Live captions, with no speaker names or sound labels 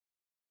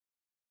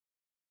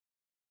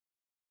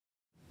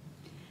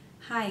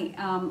Hi,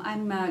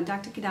 I'm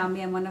Dr.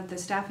 Kidambi. I'm one of the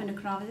staff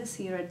endocrinologists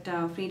here at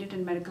Froedtert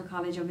Medical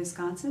College of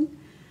Wisconsin.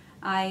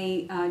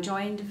 I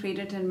joined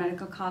Froedtert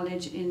Medical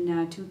College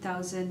in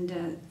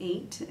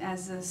 2008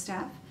 as a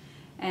staff,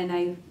 and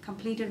I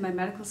completed my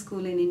medical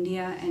school in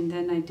India, and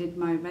then I did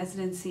my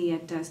residency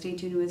at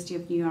State University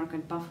of New York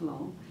at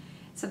Buffalo.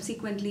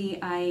 Subsequently,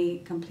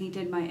 I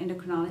completed my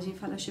endocrinology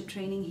fellowship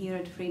training here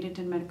at Froedtert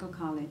Medical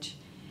College.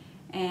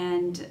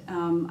 And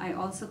I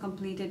also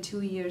completed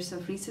 2 years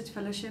of research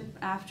fellowship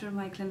after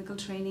my clinical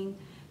training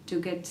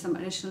to get some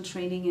additional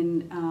training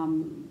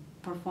in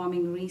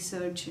performing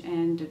research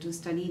and to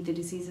study the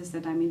diseases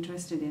that I'm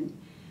interested in.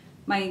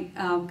 My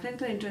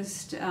clinical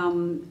interests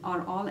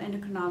are all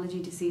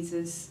endocrinology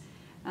diseases,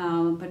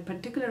 but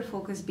particular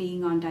focus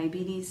being on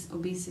diabetes,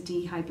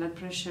 obesity, high blood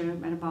pressure,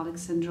 metabolic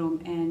syndrome,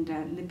 and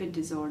lipid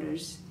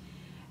disorders.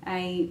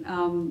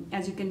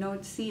 As you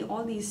can see,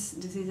 all these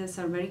diseases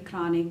are very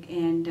chronic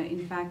and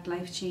in fact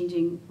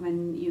life-changing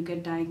when you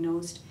get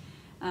diagnosed.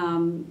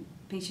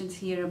 Patients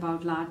hear a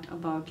lot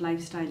about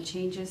lifestyle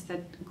changes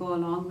that go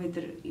along with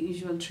the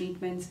usual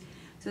treatments.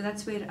 So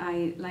that's where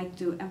I like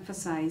to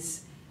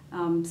emphasize.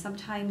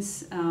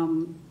 Sometimes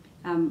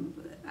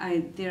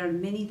there are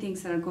many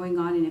things that are going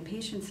on in a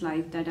patient's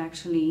life that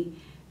actually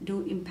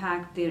do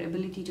impact their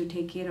ability to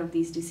take care of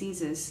these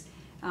diseases.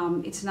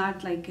 It's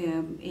not like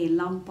a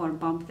lump or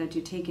bump that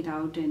you take it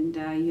out and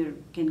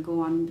you can go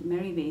on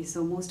merry way.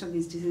 So most of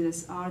these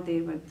diseases are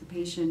there with the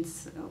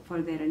patients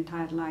for their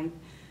entire life.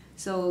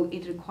 So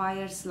it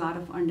requires a lot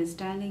of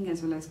understanding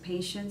as well as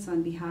patience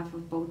on behalf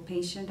of both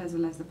patient as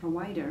well as the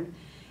provider.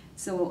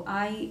 So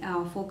I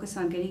focus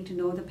on getting to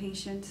know the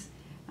patients,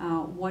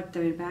 what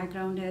their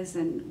background is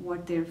and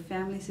what their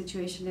family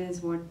situation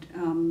is,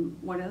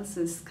 what else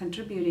is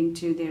contributing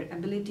to their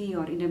ability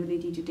or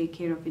inability to take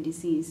care of a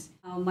disease.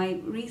 My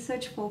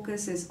research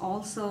focus is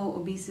also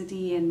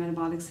obesity and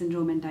metabolic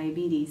syndrome and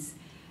diabetes.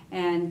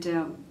 And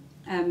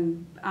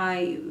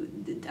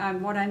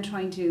what I'm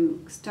trying to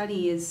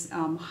study is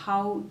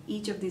how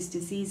each of these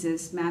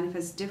diseases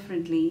manifests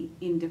differently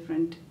in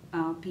different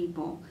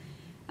people,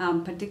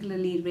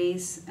 particularly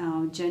race,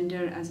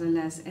 gender, as well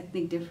as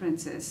ethnic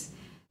differences.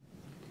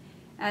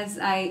 As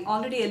I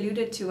already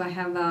alluded to, I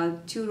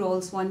have two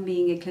roles, one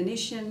being a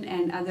clinician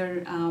and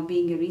other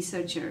being a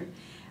researcher.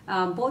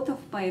 Both of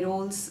my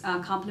roles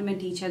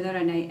complement each other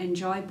and I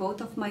enjoy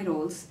both of my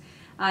roles.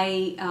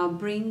 I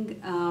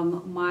bring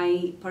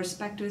my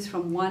perspectives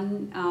from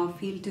one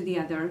field to the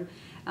other.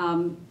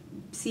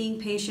 Seeing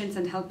patients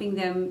and helping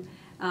them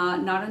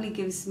not only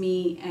gives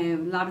me a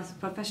lot of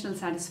professional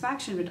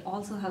satisfaction, but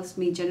also helps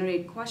me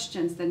generate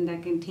questions that I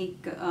can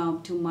take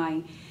to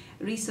my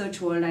research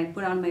world. I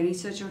put on my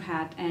researcher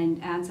hat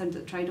and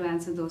try to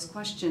answer those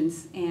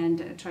questions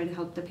and try to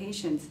help the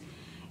patients.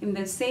 In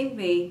the same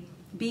way,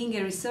 being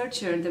a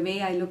researcher, the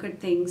way I look at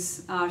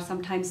things are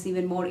sometimes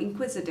even more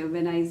inquisitive.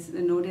 When I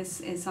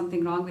notice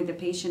something wrong with the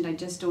patient, I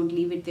just don't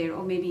leave it there.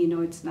 Oh, maybe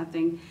it's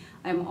nothing.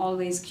 I'm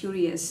always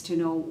curious to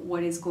know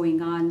what is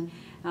going on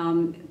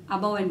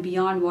above and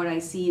beyond what I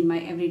see in my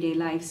everyday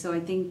life. So I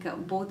think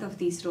both of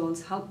these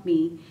roles help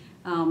me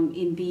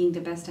in being the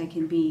best I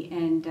can be,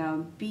 and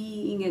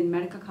being in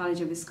Medical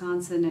College of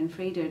Wisconsin and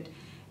Froedtert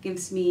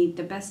gives me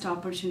the best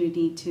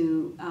opportunity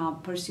to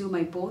pursue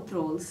my both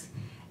roles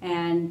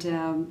and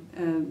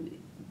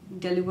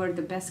deliver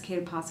the best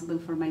care possible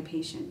for my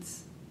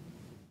patients.